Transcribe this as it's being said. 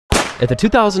At the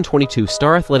 2022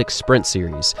 Star Athletics Sprint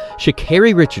Series,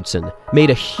 Sha'Carri Richardson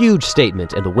made a huge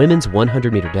statement in the women's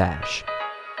 100-meter dash.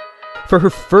 For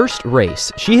her first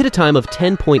race, she hit a time of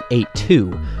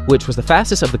 10.82, which was the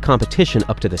fastest of the competition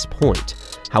up to this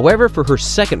point. However, for her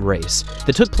second race,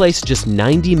 that took place just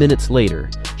 90 minutes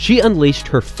later, she unleashed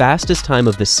her fastest time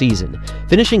of the season,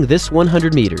 finishing this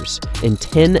 100 meters in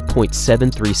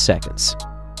 10.73 seconds.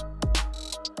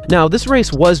 Now, this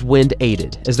race was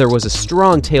wind-aided, as there was a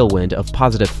strong tailwind of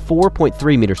positive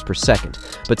 4.3 meters per second,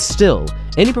 but still,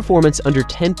 any performance under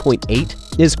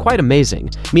 10.8 is quite amazing,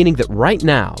 meaning that right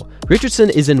now, Richardson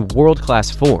is in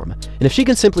world-class form, and if she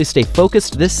can simply stay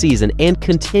focused this season and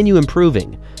continue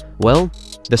improving, well,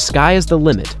 the sky is the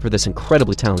limit for this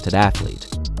incredibly talented athlete.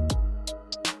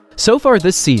 So far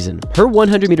this season, her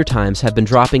 100-meter times have been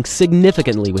dropping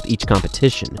significantly with each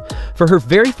competition. For her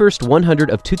very first 100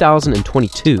 of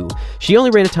 2022, she only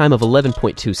ran a time of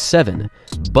 11.27,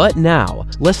 but now,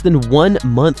 less than 1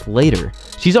 month later,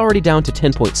 she's already down to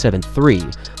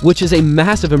 10.73, which is a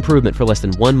massive improvement for less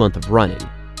than 1 month of running.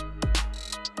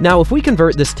 Now, if we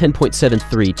convert this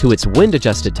 10.73 to its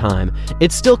wind-adjusted time,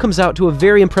 it still comes out to a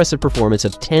very impressive performance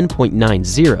of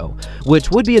 10.90, which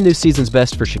would be a new season's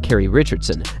best for Sha'Carri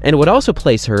Richardson, and would also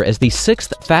place her as the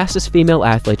 6th fastest female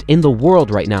athlete in the world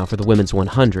right now for the women's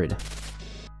 100.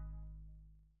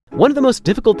 One of the most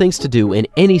difficult things to do in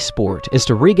any sport is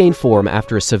to regain form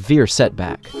after a severe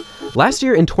setback. Last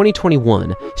year in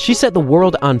 2021, she set the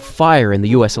world on fire in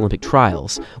the US Olympic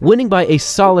trials, winning by a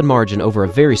solid margin over a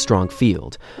very strong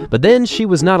field. But then she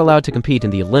was not allowed to compete in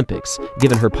the Olympics,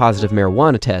 given her positive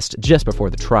marijuana test just before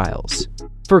the trials.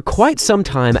 For quite some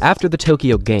time after the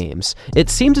Tokyo Games, it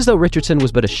seemed as though Richardson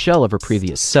was but a shell of her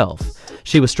previous self.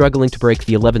 She was struggling to break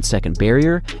the 11-second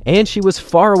barrier, and she was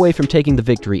far away from taking the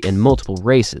victory in multiple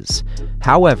races.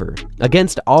 However,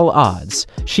 against all odds,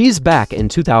 she's back in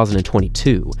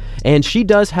 2022, and she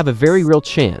does have a very real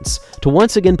chance to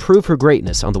once again prove her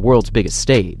greatness on the world's biggest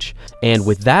stage. And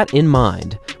with that in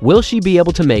mind, will she be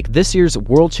able to make this year's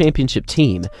World Championship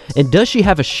team, and does she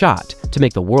have a shot to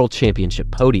make the World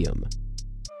Championship podium?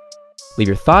 Leave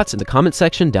your thoughts in the comment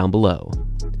section down below.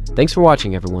 Thanks for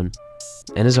watching, everyone,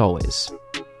 and as always,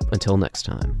 until next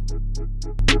time.